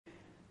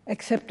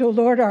Accept, O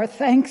Lord, our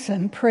thanks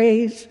and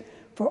praise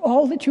for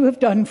all that you have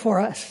done for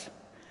us.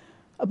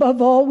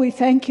 Above all, we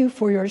thank you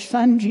for your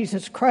Son,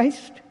 Jesus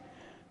Christ,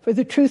 for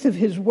the truth of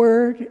his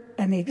word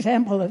and the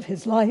example of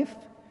his life,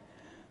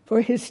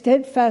 for his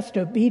steadfast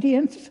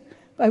obedience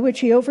by which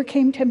he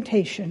overcame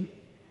temptation,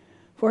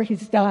 for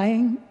his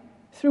dying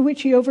through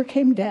which he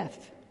overcame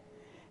death,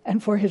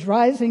 and for his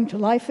rising to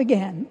life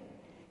again,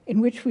 in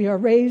which we are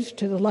raised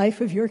to the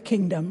life of your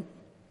kingdom.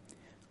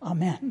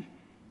 Amen.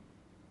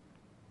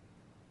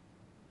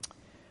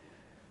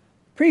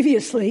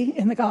 Previously,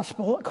 in the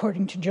Gospel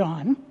according to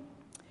John,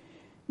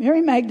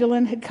 Mary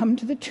Magdalene had come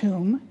to the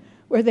tomb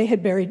where they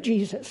had buried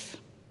Jesus.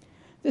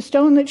 The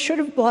stone that should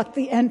have blocked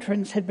the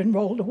entrance had been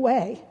rolled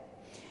away,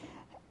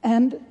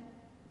 and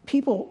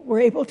people were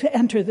able to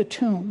enter the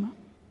tomb.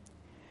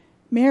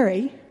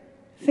 Mary,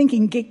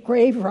 thinking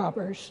grave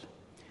robbers,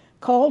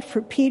 called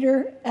for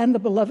Peter and the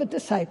beloved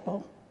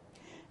disciple,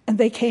 and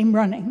they came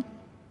running.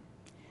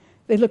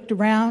 They looked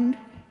around,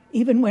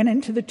 even went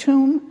into the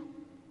tomb,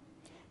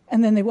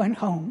 and then they went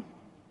home.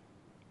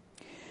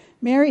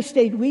 Mary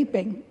stayed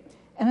weeping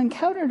and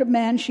encountered a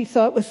man she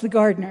thought was the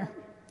gardener.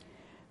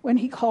 When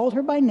he called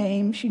her by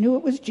name, she knew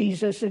it was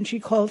Jesus, and she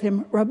called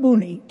him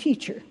Rabboni,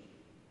 teacher.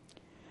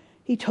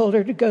 He told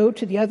her to go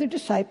to the other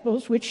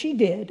disciples, which she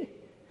did,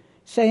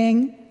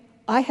 saying,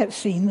 I have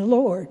seen the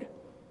Lord.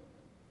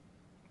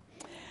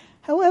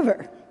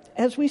 However,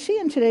 as we see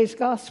in today's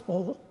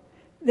gospel,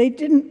 they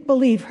didn't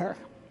believe her.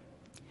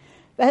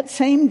 That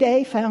same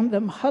day found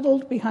them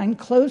huddled behind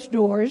closed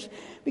doors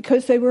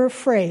because they were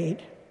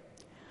afraid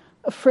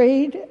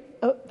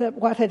that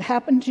what had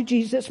happened to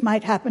Jesus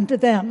might happen to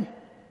them.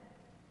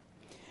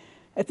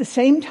 At the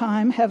same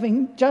time,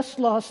 having just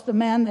lost the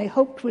man they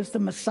hoped was the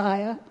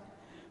Messiah,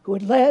 who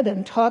had led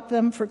and taught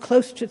them for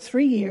close to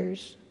 3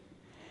 years,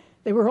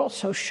 they were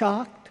also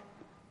shocked,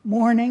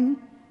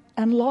 mourning,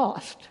 and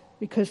lost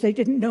because they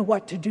didn't know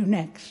what to do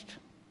next.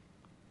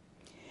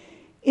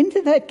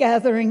 Into that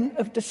gathering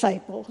of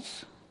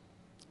disciples,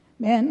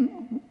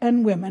 men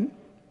and women,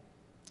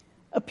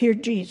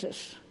 appeared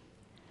Jesus.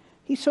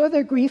 He saw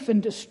their grief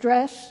and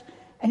distress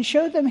and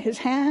showed them his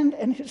hand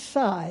and his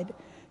side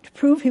to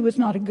prove he was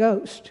not a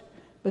ghost,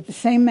 but the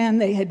same man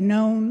they had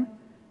known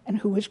and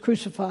who was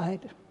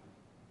crucified.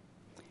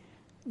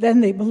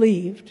 Then they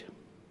believed.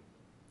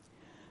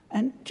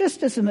 And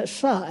just as an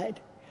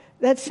aside,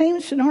 that same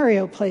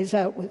scenario plays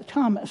out with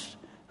Thomas,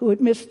 who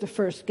had missed the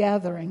first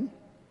gathering.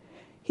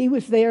 He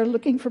was there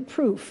looking for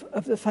proof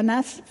of the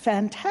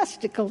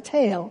fantastical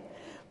tale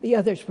the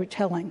others were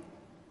telling.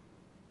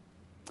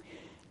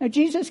 Now,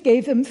 Jesus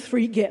gave them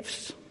 3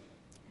 gifts.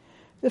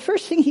 The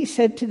first thing he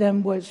said to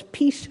them was,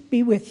 peace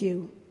be with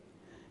you,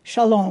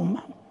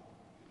 shalom.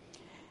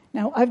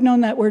 Now, I've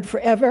known that word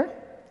forever,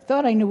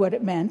 thought I knew what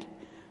it meant,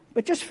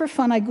 but just for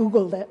fun, I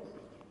Googled it.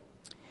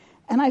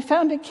 And I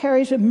found it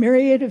carries a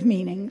myriad of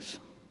meanings.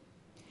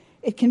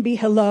 It can be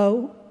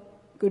hello,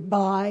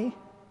 goodbye,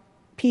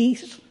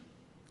 peace,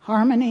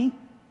 harmony,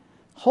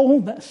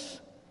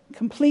 wholeness,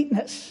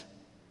 completeness,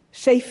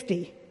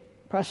 safety,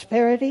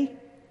 prosperity,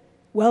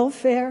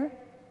 welfare,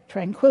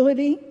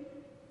 tranquility,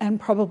 and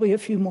probably a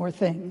few more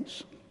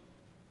things.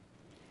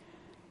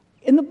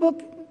 In the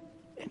book,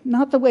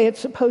 Not the Way It's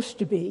Supposed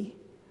to Be,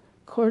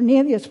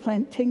 Cornelius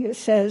Plantinga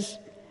says,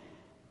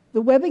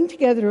 the webbing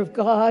together of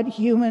God,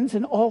 humans,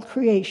 and all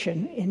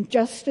creation in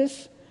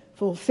justice,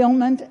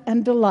 fulfillment,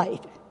 and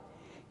delight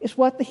is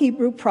what the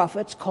Hebrew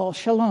prophets call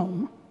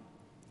shalom.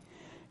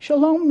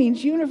 Shalom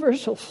means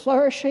universal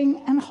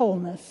flourishing and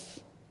wholeness.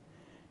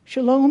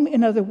 Shalom,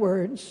 in other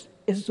words,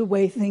 is the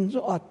way things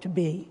ought to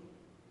be.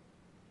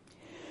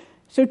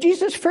 So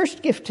Jesus'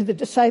 first gift to the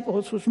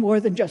disciples was more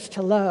than just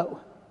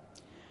hello.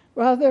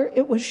 Rather,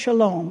 it was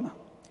shalom,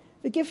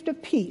 the gift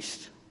of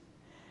peace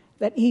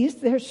that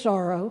eased their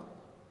sorrow,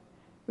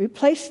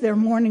 replaced their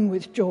mourning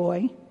with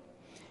joy,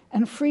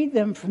 and freed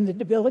them from the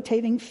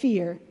debilitating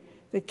fear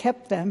that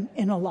kept them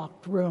in a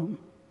locked room.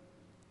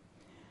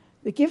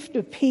 The gift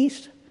of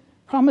peace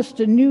promised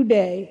a new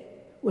day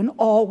when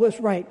all was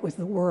right with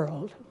the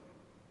world.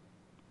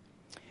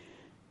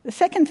 The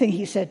second thing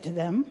he said to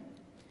them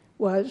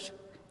was,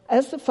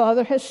 as the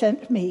Father has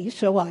sent me,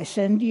 so I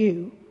send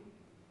you.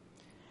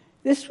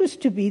 This was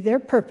to be their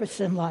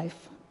purpose in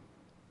life.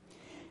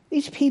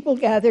 These people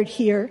gathered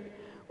here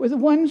were the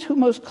ones who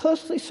most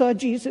closely saw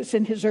Jesus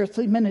in his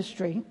earthly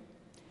ministry.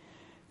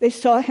 They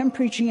saw him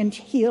preaching and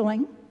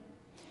healing.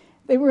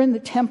 They were in the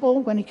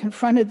temple when he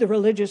confronted the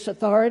religious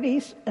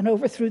authorities and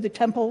overthrew the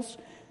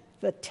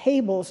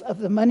tables of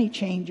the money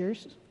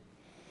changers.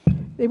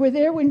 They were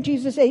there when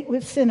Jesus ate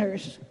with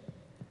sinners,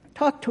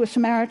 talked to a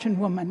Samaritan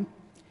woman,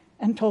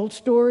 and told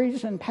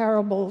stories and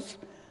parables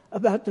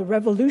about the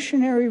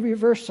revolutionary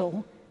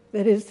reversal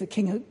that is the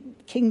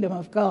kingdom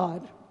of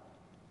God.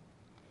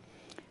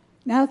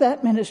 Now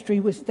that ministry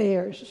was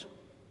theirs.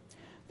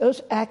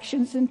 Those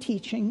actions and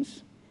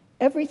teachings,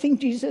 everything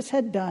Jesus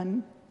had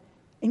done,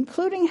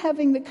 including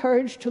having the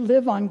courage to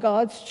live on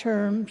God's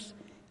terms,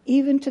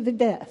 even to the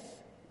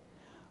death,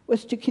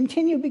 was to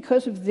continue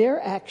because of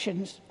their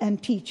actions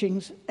and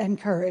teachings and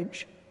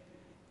courage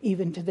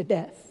even to the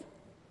death.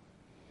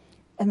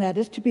 And that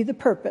is to be the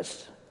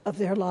purpose of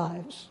their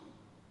lives.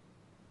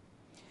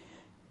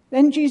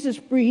 Then Jesus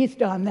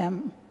breathed on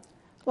them,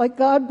 like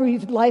God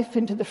breathed life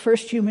into the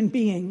first human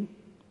being,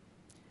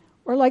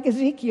 or like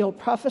Ezekiel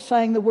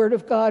prophesying the word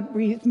of God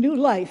breathed new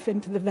life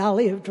into the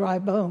valley of dry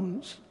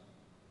bones.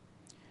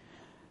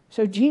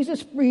 So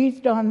Jesus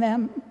breathed on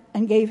them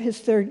and gave his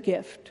third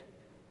gift,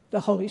 the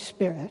Holy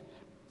Spirit.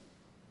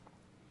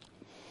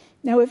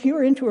 Now, if you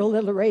are into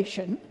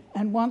alliteration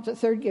and want the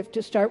third gift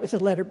to start with the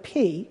letter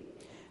P,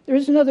 there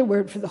is another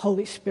word for the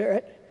Holy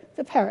Spirit,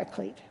 the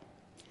Paraclete.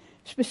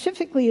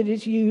 Specifically, it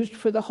is used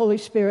for the Holy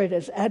Spirit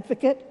as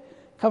advocate,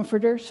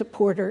 comforter,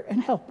 supporter,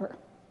 and helper.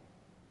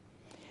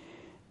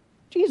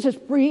 Jesus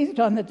breathed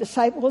on the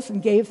disciples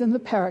and gave them the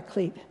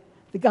Paraclete,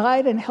 the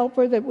guide and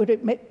helper that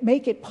would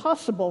make it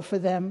possible for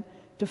them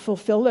to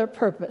fulfill their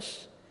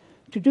purpose,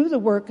 to do the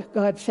work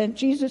God sent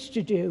Jesus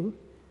to do,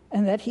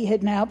 and that he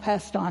had now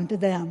passed on to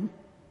them.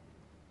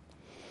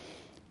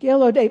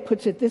 Gail O'Day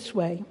puts it this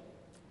way: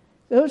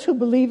 those who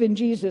believe in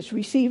Jesus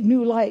receive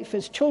new life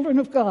as children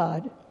of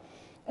God,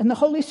 and the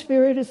Holy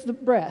Spirit is the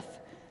breath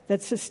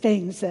that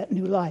sustains that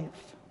new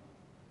life.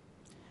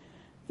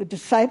 The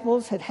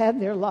disciples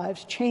had their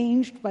lives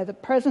changed by the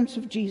presence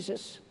of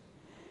Jesus.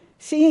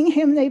 Seeing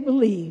him, they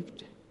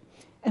believed,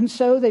 and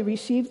so they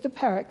received the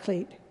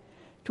Paraclete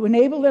to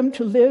enable them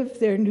to live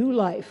their new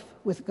life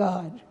with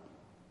God.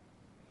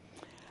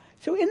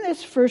 So in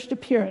this first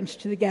appearance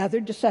to the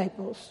gathered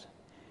disciples,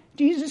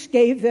 Jesus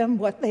gave them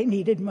what they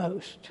needed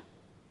most: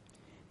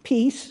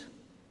 peace,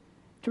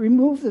 to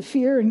remove the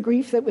fear and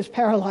grief that was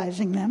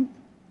paralyzing them;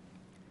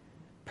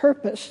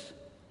 purpose,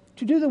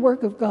 to do the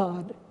work of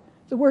God,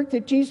 the work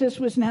that Jesus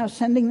was now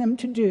sending them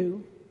to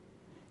do,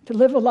 to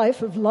live a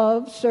life of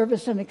love,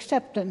 service, and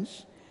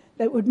acceptance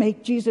that would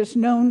make Jesus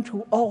known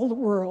to all the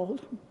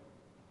world;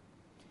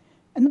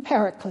 and the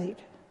Paraclete,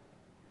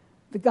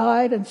 the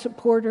guide and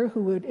supporter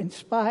who would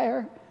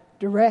inspire,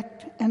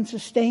 direct, and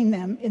sustain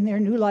them in their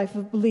new life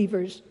of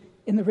believers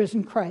in the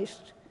risen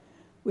Christ,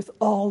 with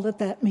all that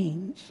that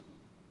means.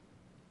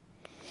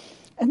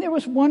 And there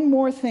was one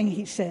more thing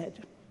he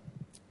said: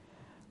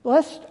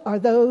 blessed are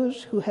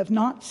those who have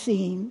not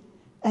seen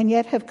and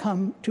yet have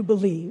come to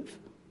believe.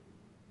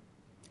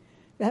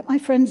 That, my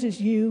friends,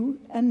 is you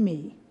and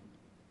me.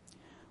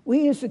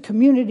 We as a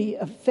community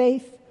of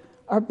faith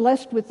are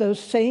blessed with those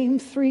same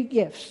three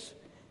gifts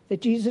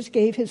that Jesus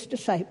gave his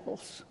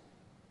disciples,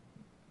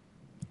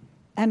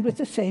 and with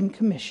the same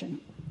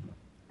commission.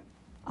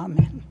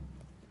 Amen.